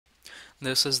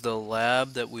This is the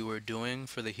lab that we were doing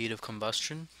for the heat of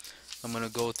combustion. I'm going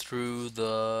to go through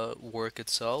the work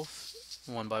itself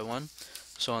one by one.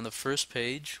 So on the first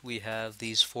page we have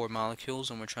these four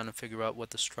molecules and we're trying to figure out what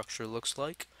the structure looks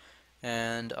like.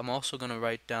 And I'm also going to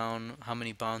write down how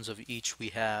many bonds of each we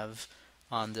have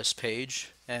on this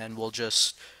page, and we'll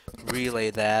just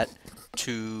relay that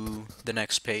to the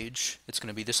next page. It's going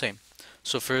to be the same.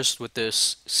 So first with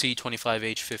this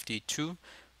C25H52,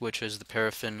 which is the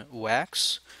paraffin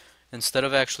wax, instead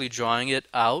of actually drawing it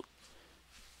out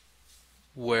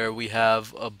where we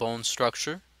have a bone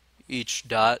structure, each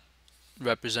dot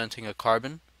representing a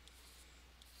carbon,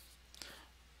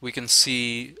 we can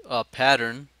see a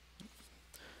pattern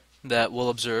that we'll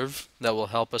observe that will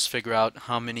help us figure out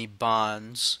how many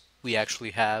bonds we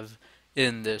actually have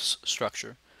in this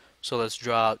structure. So let's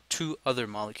draw out two other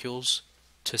molecules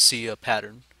to see a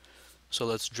pattern. So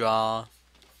let's draw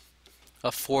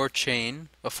a four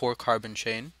carbon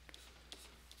chain.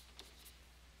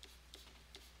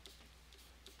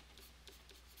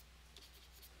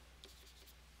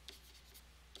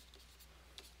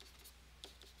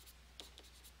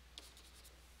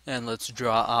 And let's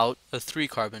draw out a 3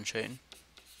 carbon chain.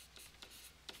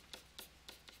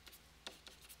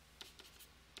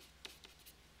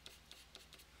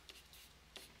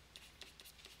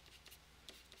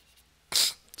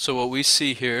 So what we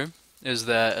see here is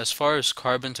that as far as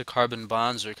carbon to carbon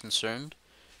bonds are concerned,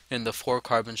 in the 4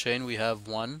 carbon chain we have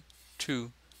 1,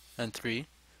 2, and 3.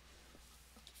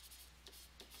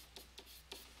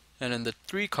 And in the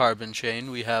 3 carbon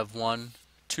chain we have 1,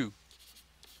 2.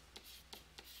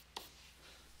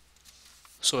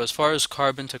 So as far as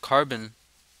carbon to carbon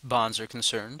bonds are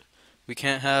concerned, we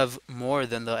can't have more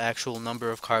than the actual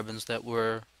number of carbons that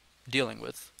we're dealing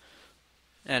with.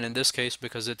 And in this case,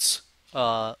 because it's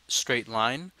a straight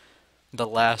line, the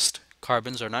last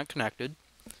carbons are not connected.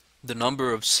 The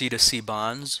number of C to C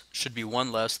bonds should be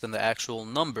one less than the actual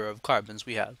number of carbons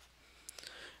we have.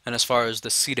 And as far as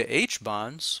the C to H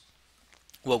bonds,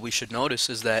 what we should notice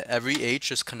is that every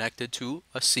H is connected to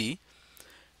a C.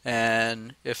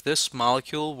 And if this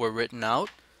molecule were written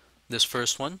out, this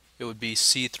first one, it would be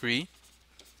C3H8,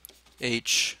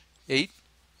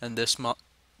 and this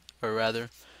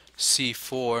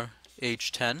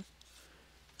C4H10,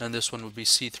 and this one would be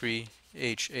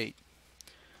C3H8.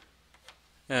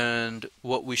 And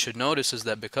what we should notice is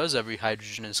that because every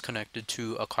hydrogen is connected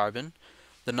to a carbon,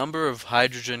 the number of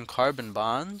hydrogen-carbon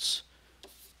bonds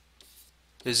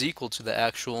is equal to the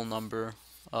actual number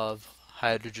of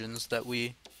hydrogens that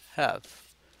we have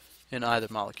in either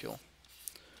molecule.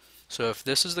 So if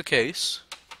this is the case,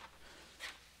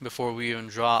 before we even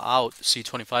draw out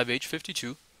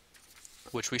C25H52,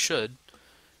 which we should,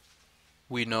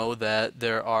 we know that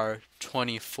there are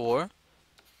 24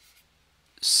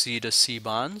 C to C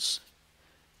bonds,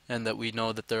 and that we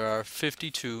know that there are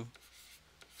 52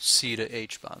 C to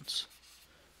H bonds.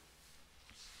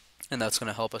 And that's going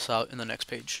to help us out in the next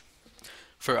page.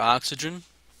 For oxygen,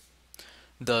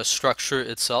 the structure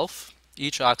itself,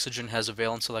 each oxygen has a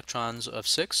valence electrons of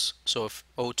 6. So if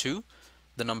O2,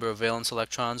 the number of valence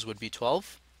electrons would be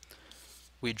 12.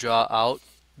 We draw out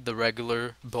the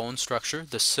regular bone structure,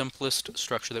 the simplest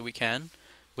structure that we can,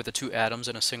 with the 2 atoms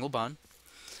and a single bond.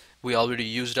 We already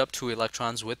used up 2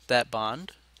 electrons with that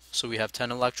bond, so we have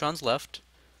 10 electrons left.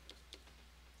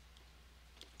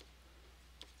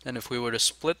 And if we were to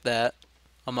split that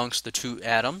amongst the 2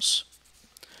 atoms,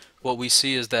 what we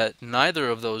see is that neither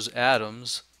of those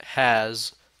atoms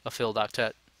has a filled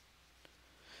octet.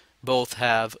 Both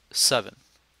have 7.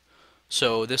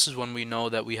 So this is when we know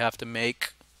that we have to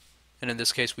make, and in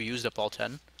this case we used up all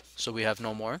 10, so we have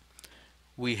no more.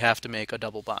 We have to make a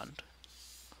double bond.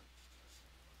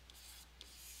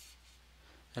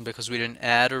 And because we didn't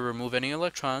add or remove any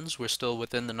electrons, we're still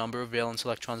within the number of valence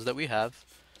electrons that we have.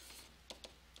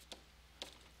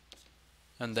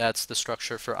 And that's the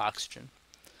structure for oxygen.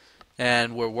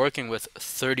 And we're working with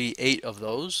 38 of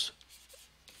those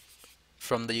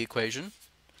from the equation.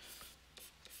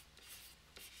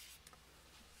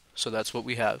 So that's what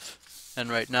we have. And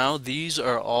right now, these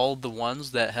are all the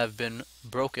ones that have been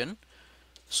broken.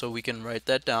 So we can write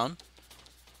that down.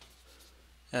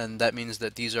 And that means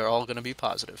that these are all going to be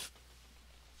positive.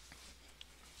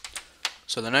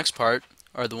 So the next part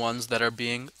are the ones that are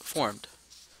being formed.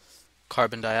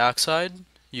 Carbon dioxide,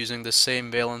 using the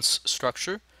same valence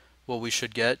structure, what we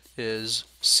should get is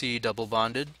C double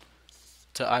bonded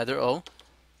to either O.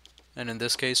 And in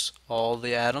this case, all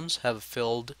the atoms have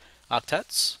filled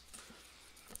octets.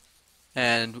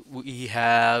 And we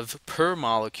have per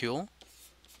molecule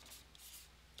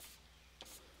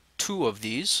 2 of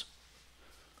these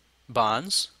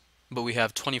bonds, but we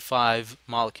have 25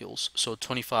 molecules. So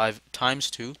 25 times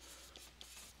 2,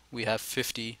 we have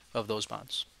 50 of those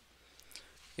bonds.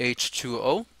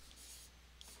 H2O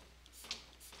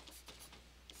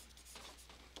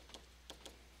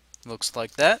looks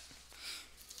like that.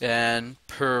 And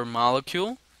per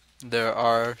molecule, there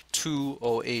are 2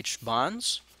 OH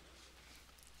bonds.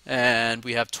 And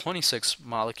we have 26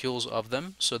 molecules of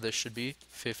them, so there should be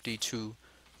 52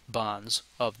 bonds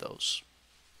of those.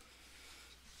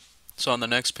 So on the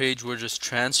next page, we're just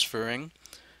transferring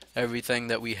everything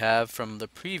that we have from the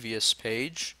previous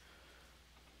page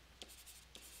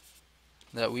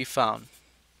that we found.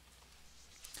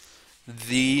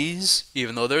 These,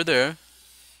 even though they're there,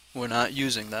 we're not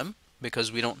using them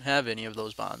because we don't have any of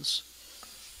those bonds.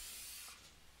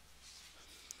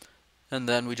 And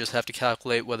then we just have to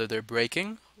calculate whether they're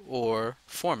breaking or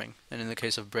forming. And in the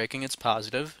case of breaking, it's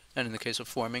positive, and in the case of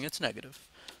forming, it's negative.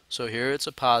 So here it's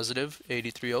a positive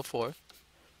 8304.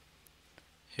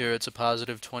 Here it's a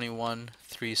positive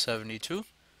 21,372,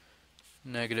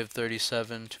 negative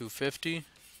 37,250,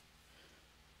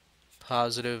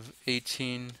 positive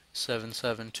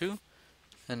 18,772,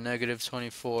 and negative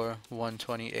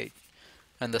 24,128.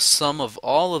 And the sum of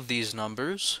all of these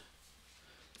numbers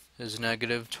is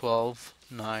negative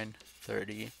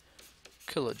 12,930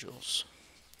 kilojoules.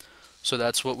 So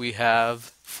that's what we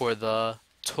have for the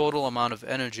total amount of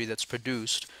energy that's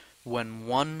produced when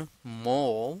 1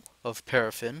 mole of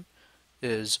paraffin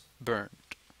is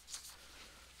burned.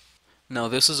 Now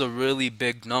this is a really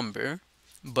big number,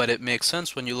 but it makes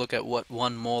sense when you look at what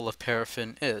 1 mole of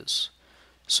paraffin is.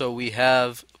 So we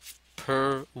have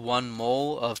per 1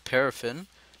 mole of paraffin,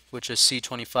 which is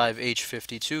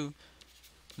C25H52,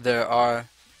 there are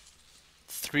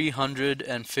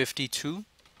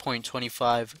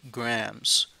 352.25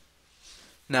 grams.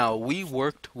 Now, we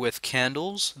worked with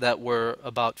candles that were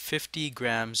about 50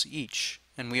 grams each,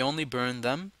 and we only burned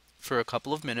them for a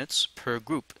couple of minutes per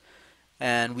group.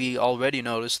 And we already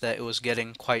noticed that it was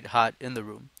getting quite hot in the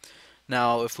room.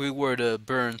 Now, if we were to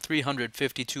burn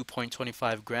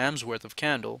 352.25 grams worth of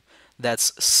candle,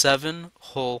 that's 7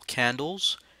 whole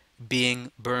candles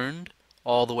being burned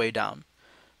all the way down.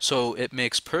 So it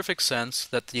makes perfect sense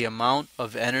that the amount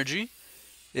of energy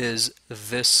is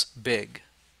this big.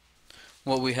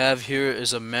 What we have here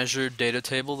is a measured data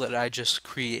table that I just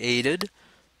created.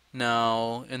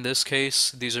 Now, in this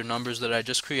case, these are numbers that I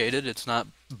just created. It's not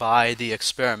by the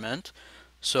experiment.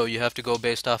 So you have to go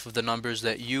based off of the numbers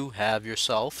that you have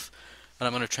yourself. And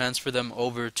I'm going to transfer them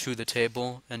over to the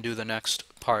table and do the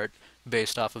next part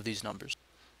based off of these numbers.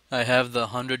 I have the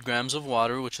 100 grams of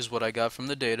water, which is what I got from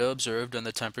the data observed, and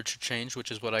the temperature change, which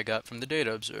is what I got from the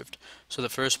data observed. So the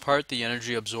first part, the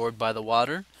energy absorbed by the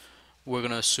water, we're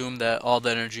going to assume that all the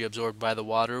energy absorbed by the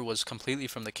water was completely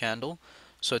from the candle.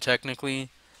 So technically,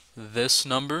 this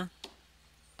number,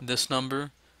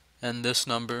 and this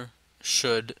number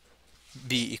should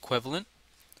be equivalent,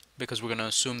 because we're going to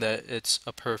assume that it's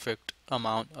a perfect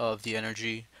amount of the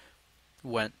energy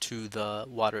went to the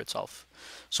water itself.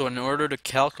 So in order to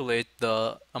calculate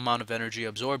the amount of energy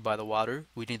absorbed by the water,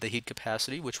 we need the heat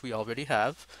capacity, which we already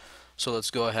have. So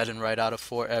let's go ahead and write out a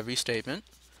for every statement.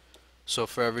 So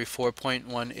for every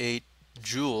 4.18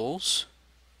 joules,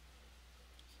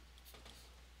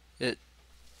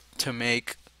 to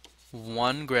make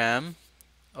 1 gram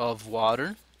of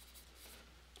water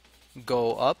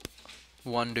go up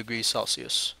 1 degree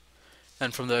Celsius.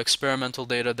 And from the experimental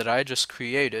data that I just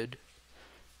created,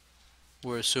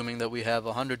 we're assuming that we have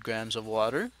 100 grams of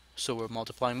water, so we're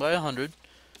multiplying by 100,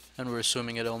 and we're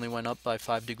assuming it only went up by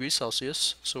 5 degrees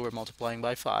Celsius, so we're multiplying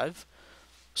by 5.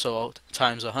 So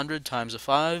times 100 times a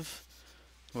 5,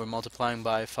 we're multiplying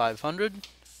by 500,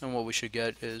 and what we should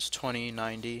get is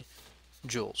 2090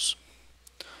 joules.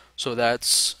 So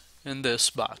that's in this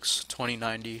box,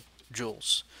 2090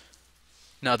 joules.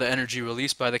 Now the energy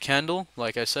released by the candle,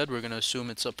 like I said, we're going to assume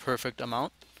it's a perfect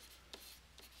amount.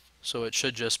 So it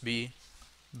should just be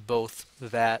both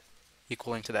that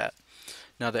equaling to that.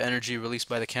 Now the energy released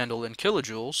by the candle in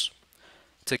kilojoules,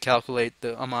 to calculate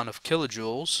the amount of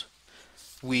kilojoules,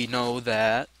 we know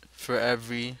that for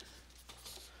every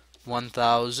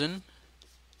 1000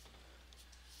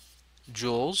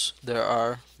 joules there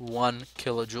are 1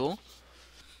 kilojoule,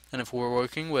 and if we're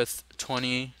working with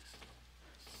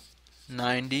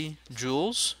 2090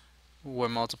 joules, we're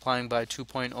multiplying by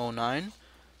 2.09.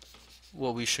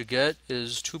 What we should get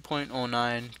is 2.09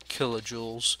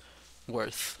 kilojoules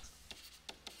worth.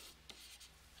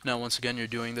 Now once again, you're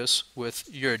doing this with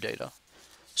your data.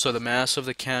 So the mass of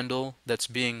the candle that's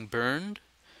being burned,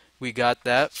 we got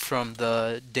that from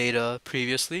the data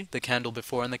previously, the candle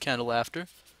before and the candle after,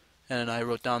 and I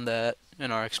wrote down that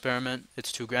in our experiment,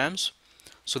 it's 2 grams.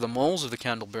 So the moles of the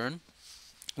candle burn,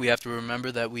 we have to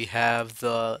remember that we have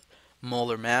the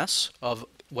molar mass of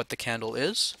what the candle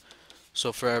is.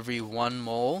 So for every 1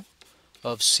 mole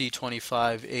of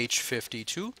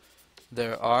C25H52,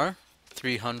 there are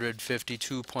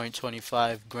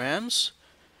 352.25 grams.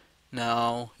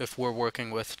 Now, if we're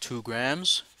working with 2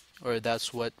 grams, or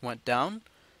that's what went down,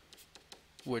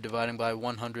 we're dividing by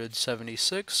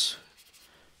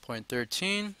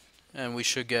 176.13, and we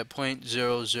should get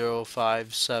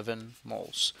 0.0057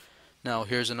 moles. Now,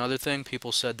 here's another thing.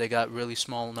 People said they got really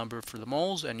small number for the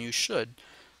moles, and you should,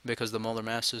 because the molar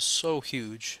mass is so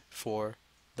huge for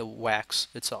the wax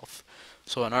itself.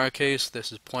 So in our case,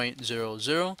 this is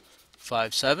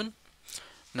 0.0057.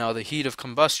 Now, the heat of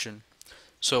combustion.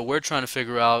 So we're trying to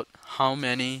figure out how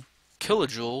many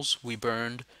kilojoules we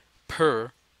burned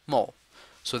per mole.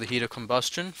 So the heat of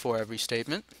combustion for every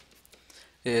statement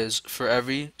is for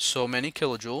every so many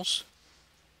kilojoules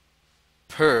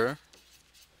per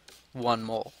 1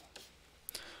 mole.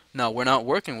 Now we're not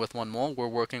working with 1 mole, we're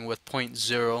working with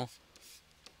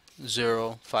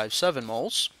 0.0057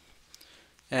 moles.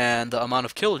 And the amount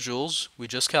of kilojoules we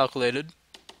just calculated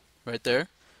right there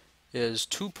is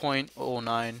 2.09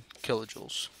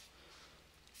 kilojoules.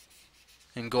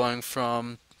 And going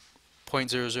from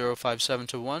 0.0057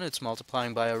 to 1, it's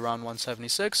multiplying by around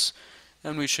 176,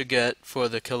 and we should get, for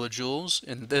the kilojoules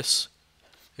in this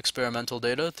experimental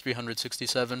data,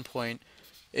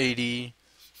 367.84.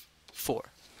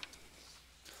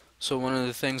 So one of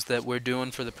the things that we're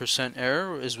doing for the percent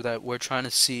error is that we're trying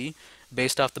to see,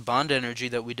 based off the bond energy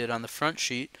that we did on the front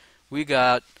sheet, we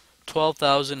got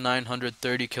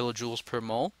 12,930 kilojoules per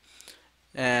mole,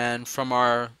 and from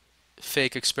our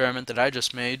fake experiment that I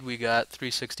just made, we got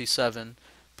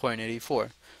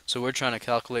 367.84. So we're trying to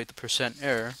calculate the percent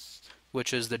error,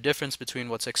 which is the difference between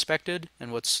what's expected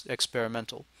and what's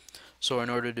experimental. So in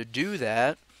order to do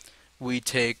that, we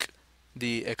take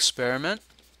the experiment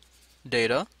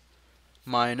data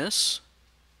minus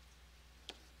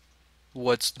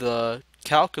what's the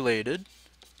calculated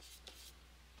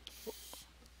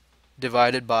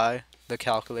divided by the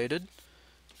calculated,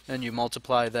 and you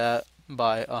multiply that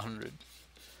by 100.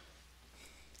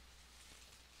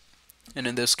 And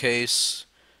in this case,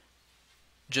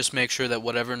 just make sure that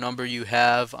whatever number you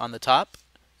have on the top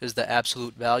is the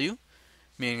absolute value,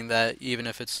 meaning that even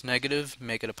if it's negative,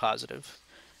 make it a positive.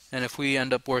 And if we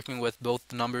end up working with both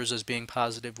the numbers as being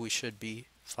positive, we should be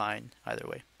fine either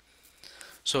way.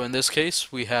 So in this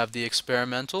case, we have the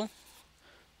experimental,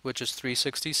 which is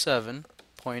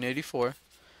 367.84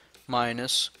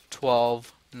 minus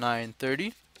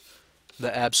 12,930,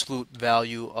 the absolute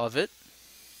value of it,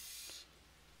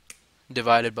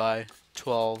 divided by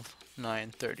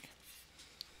 12,930.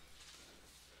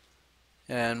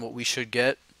 And what we should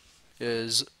get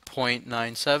is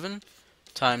 0.97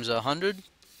 times 100.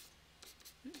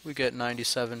 We get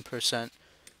 97%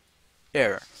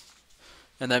 error.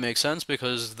 And that makes sense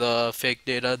because the fake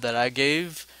data that I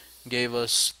gave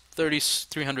us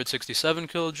 367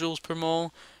 kilojoules per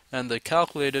mole, and the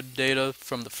calculated data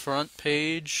from the front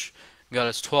page got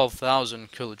us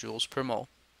 12,000 kilojoules per mole.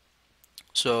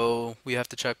 So we have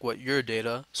to check what your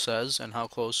data says and how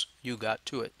close you got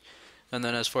to it. And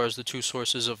then as far as the two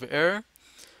sources of error,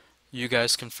 you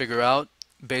guys can figure out,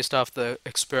 based off the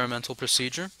experimental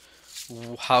procedure,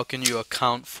 how can you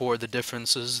account for the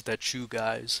differences that you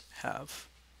guys have.